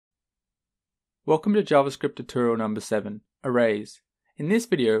Welcome to JavaScript tutorial number 7, Arrays. In this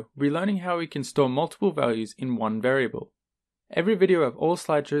video, we'll be learning how we can store multiple values in one variable. Every video will have all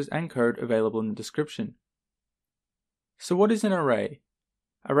slideshows and code available in the description. So what is an array?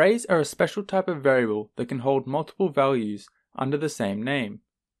 Arrays are a special type of variable that can hold multiple values under the same name.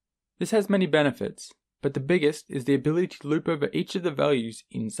 This has many benefits, but the biggest is the ability to loop over each of the values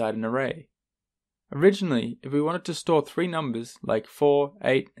inside an array. Originally, if we wanted to store 3 numbers like 4,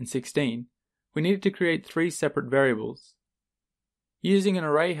 8, and 16, we needed to create 3 separate variables. Using an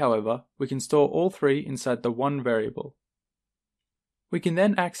array, however, we can store all 3 inside the one variable. We can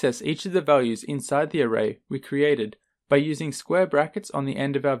then access each of the values inside the array we created by using square brackets on the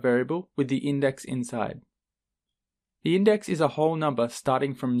end of our variable with the index inside. The index is a whole number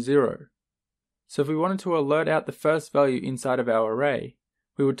starting from 0. So if we wanted to alert out the first value inside of our array,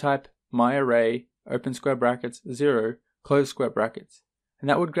 we would type myArray, open square brackets, 0, close square brackets. And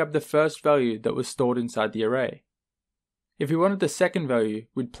that would grab the first value that was stored inside the array. If we wanted the second value,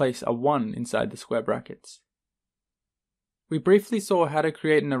 we'd place a 1 inside the square brackets. We briefly saw how to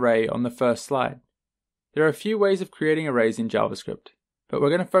create an array on the first slide. There are a few ways of creating arrays in JavaScript, but we're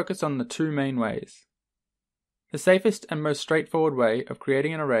going to focus on the 2 main ways. The safest and most straightforward way of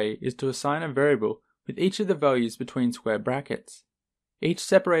creating an array is to assign a variable with each of the values between square brackets, each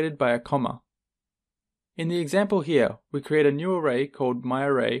separated by a comma. In the example here, we create a new array called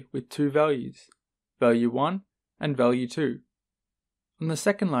myArray with 2 values, value 1 and value 2. On the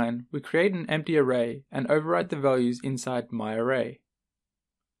second line, we create an empty array and overwrite the values inside myArray.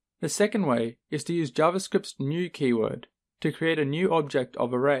 The second way is to use JavaScript's new keyword to create a new object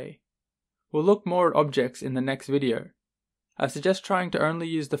of array. We'll look more at objects in the next video. I suggest trying to only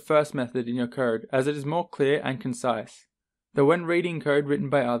use the first method in your code as it is more clear and concise. Though when reading code written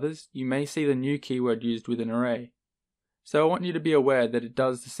by others, you may see the new keyword used with an array. So I want you to be aware that it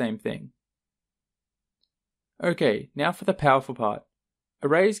does the same thing. Okay, now for the powerful part.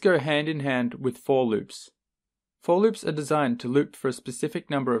 Arrays go hand in hand with for loops. For loops are designed to loop for a specific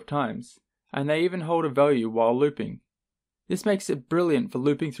number of times, and they even hold a value while looping. This makes it brilliant for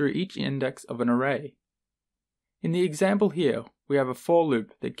looping through each index of an array. In the example here, we have a for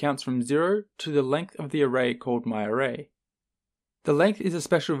loop that counts from 0 to the length of the array called myArray. The length is a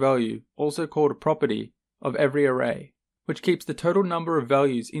special value, also called a property, of every array, which keeps the total number of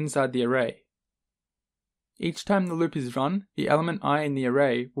values inside the array. Each time the loop is run, the element I in the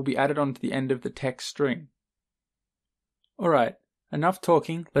array will be added onto the end of the text string. Alright, enough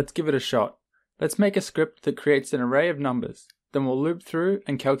talking, let's give it a shot. Let's make a script that creates an array of numbers, then we'll loop through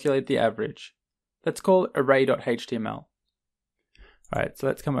and calculate the average. Let's call it array.html. Alright, so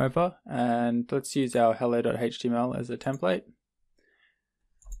let's come over and let's use our hello.html as a template.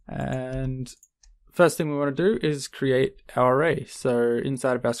 And first thing we want to do is create our array. So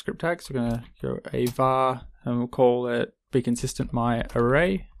inside of our script tags, we're going to go a var and we'll call it be consistent my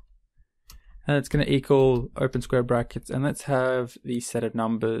array. And it's going to equal open square brackets, and let's have the set of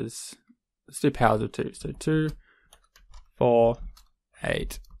numbers. Let's do powers of 2. So 2, 4,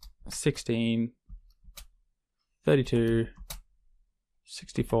 8, 16, 32,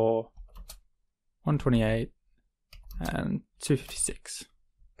 64, 128, and 256.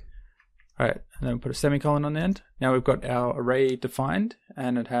 Alright, and then we'll put a semicolon on the end. Now we've got our array defined,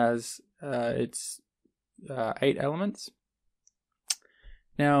 and it has its 8 elements.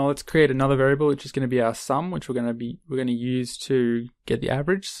 Now let's create another variable, which is going to be our sum, which we're going to use to get the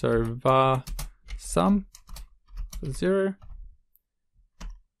average. So var sum 0,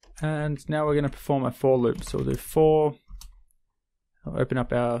 and now we're going to perform a for loop. So we'll do for. I'll open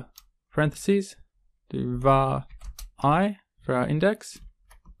up our parentheses. Do var I for our index.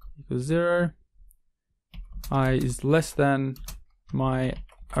 Equals 0, I is less than my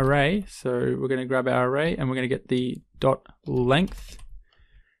array, so we're going to grab our array and we're going to get the dot length.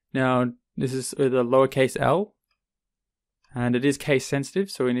 Now this is with a lowercase l, and it is case sensitive,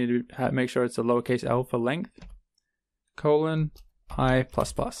 so we need to make sure it's a lowercase l for length, colon I++.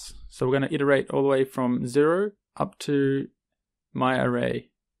 So we're going to iterate all the way from 0 up to my array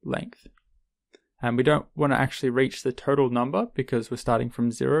length. And we don't want to actually reach the total number because we're starting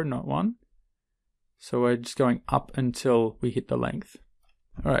from 0, not 1. So we're just going up until we hit the length.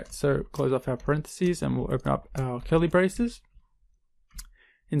 Alright, so close off our parentheses and we'll open up our curly braces.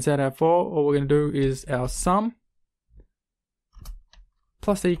 Inside our for, all we're going to do is our sum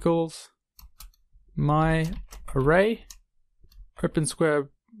plus equals my array, open square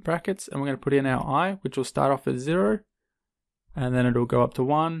brackets, and we're going to put in our I, which will start off as 0, and then it'll go up to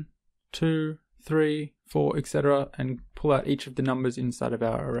 1, 2, 3, 4, etc., and pull out each of the numbers inside of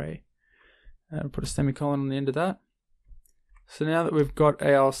our array. And put a semicolon on the end of that. So now that we've got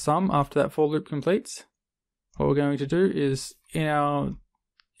our sum after that for loop completes, what we're going to do is in our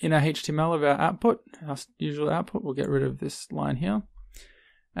HTML of our output, our usual output, we'll get rid of this line here.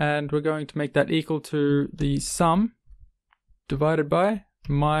 And we're going to make that equal to the sum divided by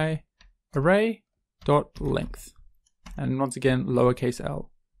my array.length. And once again, lowercase l.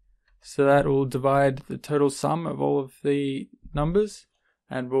 So that will divide the total sum of all of the numbers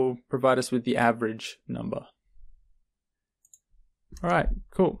and will provide us with the average number. Alright,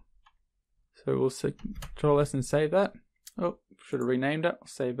 cool. So we'll Control S and save that. Oh, should have renamed it. I'll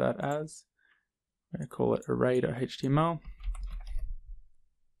save that as. I'm going to call it array.html.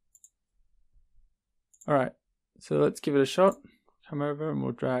 Alright, so let's give it a shot. Come over and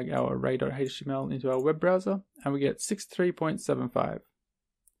we'll drag our array.html into our web browser and we get 63.75.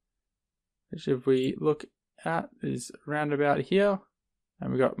 Which if we look at is around about here. And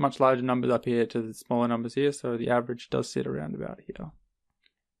we've got much larger numbers up here to the smaller numbers here, so the average does sit around about here.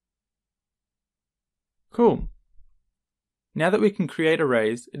 Cool. Now that we can create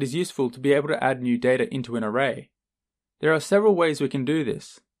arrays, it is useful to be able to add new data into an array. There are several ways we can do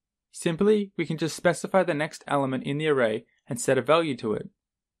this. Simply, we can just specify the next element in the array and set a value to it.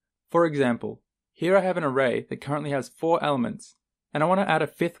 For example, here I have an array that currently has 4 elements, and I want to add a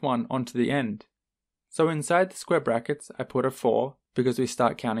 5th one onto the end. So inside the square brackets, I put a 4, because we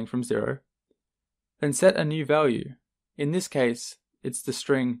start counting from 0. Then set a new value. In this case, it's the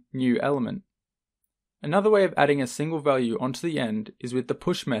string new element. Another way of adding a single value onto the end is with the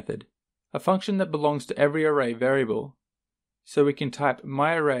push method, a function that belongs to every array variable. So we can type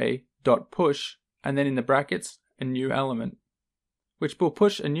myArray.push and then in the brackets a new element, which will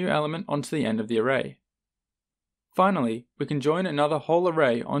push a new element onto the end of the array. Finally, we can join another whole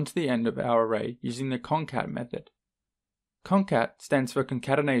array onto the end of our array using the concat method. Concat stands for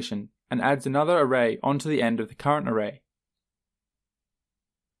concatenation and adds another array onto the end of the current array.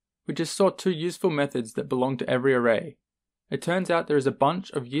 We just saw 2 useful methods that belong to every array. It turns out there is a bunch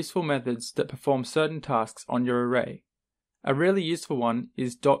of useful methods that perform certain tasks on your array. A really useful one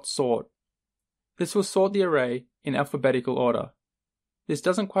is .sort. This will sort the array in alphabetical order. This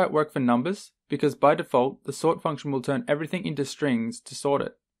doesn't quite work for numbers because by default the sort function will turn everything into strings to sort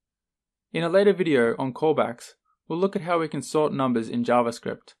it. In a later video on callbacks, we'll look at how we can sort numbers in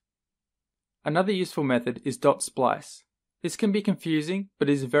JavaScript. Another useful method is .splice. This can be confusing, but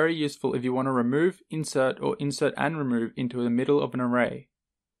is very useful if you want to remove, insert, or insert and remove into the middle of an array.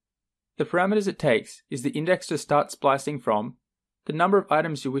 The parameters it takes is the index to start splicing from, the number of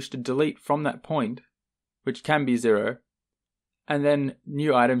items you wish to delete from that point, which can be 0, and then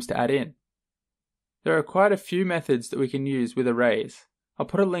new items to add in. There are quite a few methods that we can use with arrays. I'll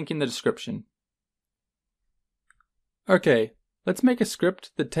put a link in the description. Okay, let's make a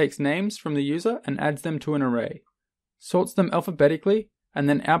script that takes names from the user and adds them to an array, sorts them alphabetically, and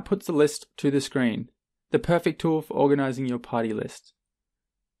then outputs the list to the screen, the perfect tool for organizing your party list.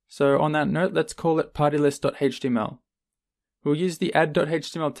 So on that note, let's call it partylist.html. We'll use the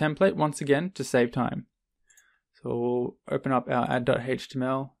add.html template once again to save time. So we'll open up our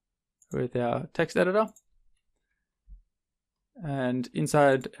add.html with our text editor. And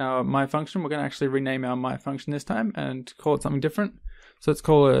inside our my function, we're going to actually rename our my function this time and call it something different. So let's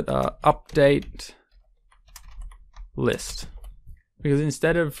call it update list. Because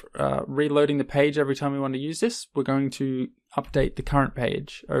instead of reloading the page every time we want to use this, we're going to update the current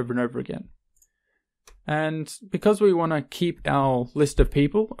page over and over again. And because we want to keep our list of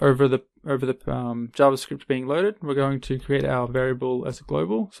people over the JavaScript being loaded, we're going to create our variable as a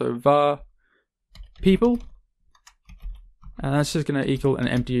global. So var people. And that's just going to equal an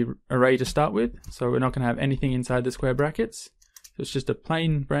empty array to start with. So we're not going to have anything inside the square brackets. So it's just a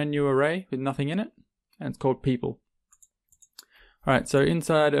plain brand new array with nothing in it. And it's called people. Alright, so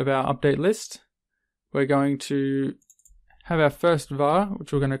inside of our update list, we're going to have our first var,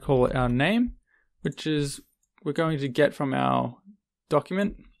 which we're going to call our name, which is we're going to get from our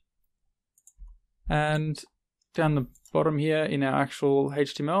document. And down the bottom here in our actual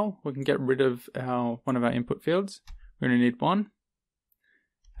HTML, we can get rid of one of our input fields. We're going to need one.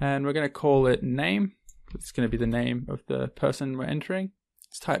 And we're going to call it name. It's going to be the name of the person we're entering.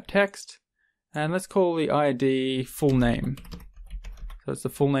 Let's type text. And let's call the ID full name. So it's the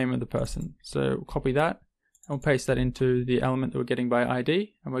full name of the person. So we'll copy that and we'll paste that into the element that we're getting by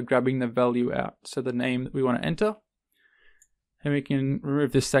ID, and we're grabbing the value out. So the name that we want to enter. And we can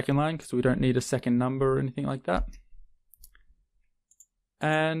remove this second line because we don't need a second number or anything like that.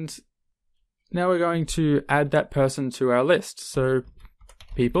 And now we're going to add that person to our list. So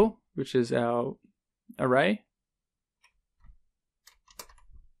people, which is our array.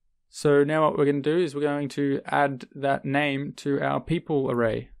 So now what we're going to do is we're going to add that name to our people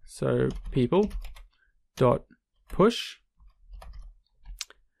array. So people dot push,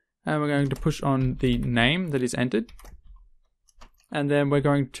 and we're going to push on the name that is entered, and then we're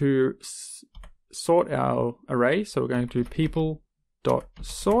going to sort our array. So we're going to people dot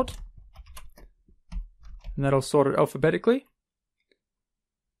sort, and that'll sort it alphabetically.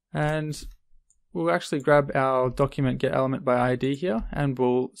 And we'll actually grab our document get element by ID here, and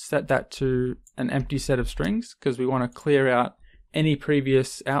we'll set that to an empty set of strings because we want to clear out any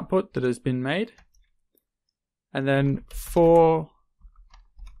previous output that has been made. And then for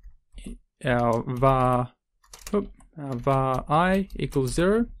our var I equals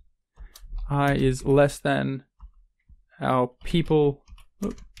 0, I is less than our people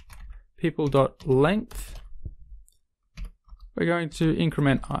dot length, we're going to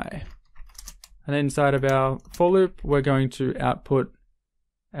increment I. And inside of our for loop, we're going to output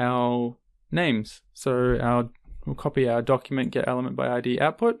our names. So we'll copy our document get element by ID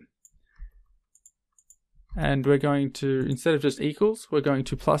output. And we're going to, instead of just equals, we're going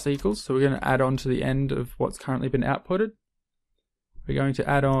to plus equals. So we're going to add on to the end of what's currently been outputted. We're going to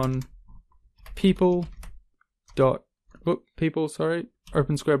add on people,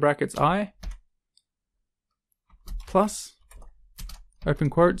 open square brackets I, plus, open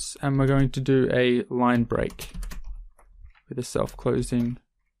quotes, and we're going to do a line break with a self-closing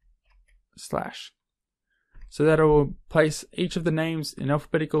slash. So that will place each of the names in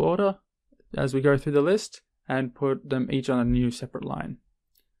alphabetical order as we go through the list and put them each on a new separate line.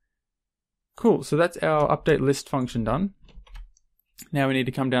 Cool, so that's our update list function done. Now we need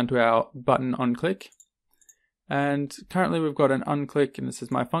to come down to our button on click. And currently we've got an unclick, and this is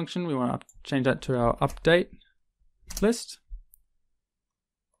my function. We want to change that to our update list.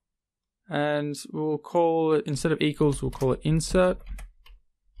 And we'll call it, instead of equals, we'll call it insert.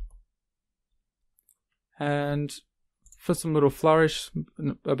 And for some little flourish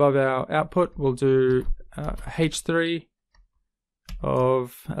above our output, we'll do h3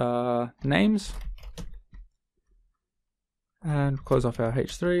 of names. And close off our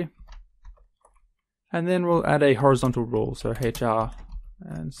h3. And then we'll add a horizontal rule, so hr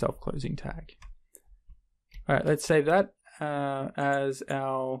and self-closing tag. All right, let's save that as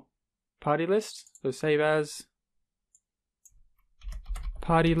our party list. So save as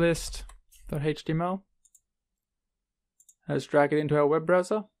party list.html. Let's drag it into our web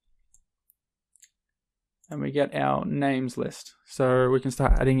browser. And we get our names list. So we can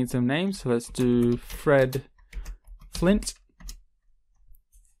start adding in some names. So let's do Fred Flint.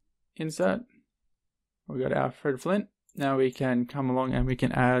 Insert. We got our Fred Flint. Now we can come along and we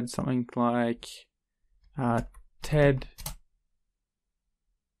can add something like Ted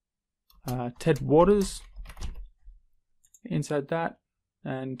Waters. Insert that,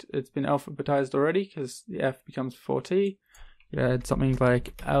 and it's been alphabetized already because the F becomes 4T. You add something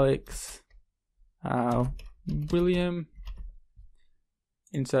like Alex William.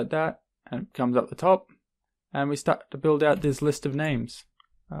 Insert that, and it comes up the top, and we start to build out this list of names,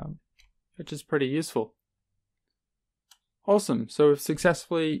 which is pretty useful. Awesome, so we've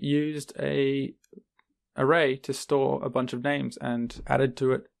successfully used a array to store a bunch of names and added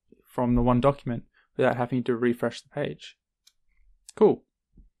to it from the one document without having to refresh the page. Cool.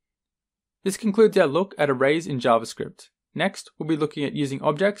 This concludes our look at arrays in JavaScript. Next, we'll be looking at using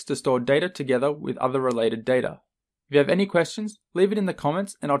objects to store data together with other related data. If you have any questions, leave it in the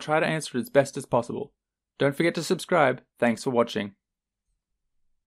comments and I'll try to answer it as best as possible. Don't forget to subscribe. Thanks for watching.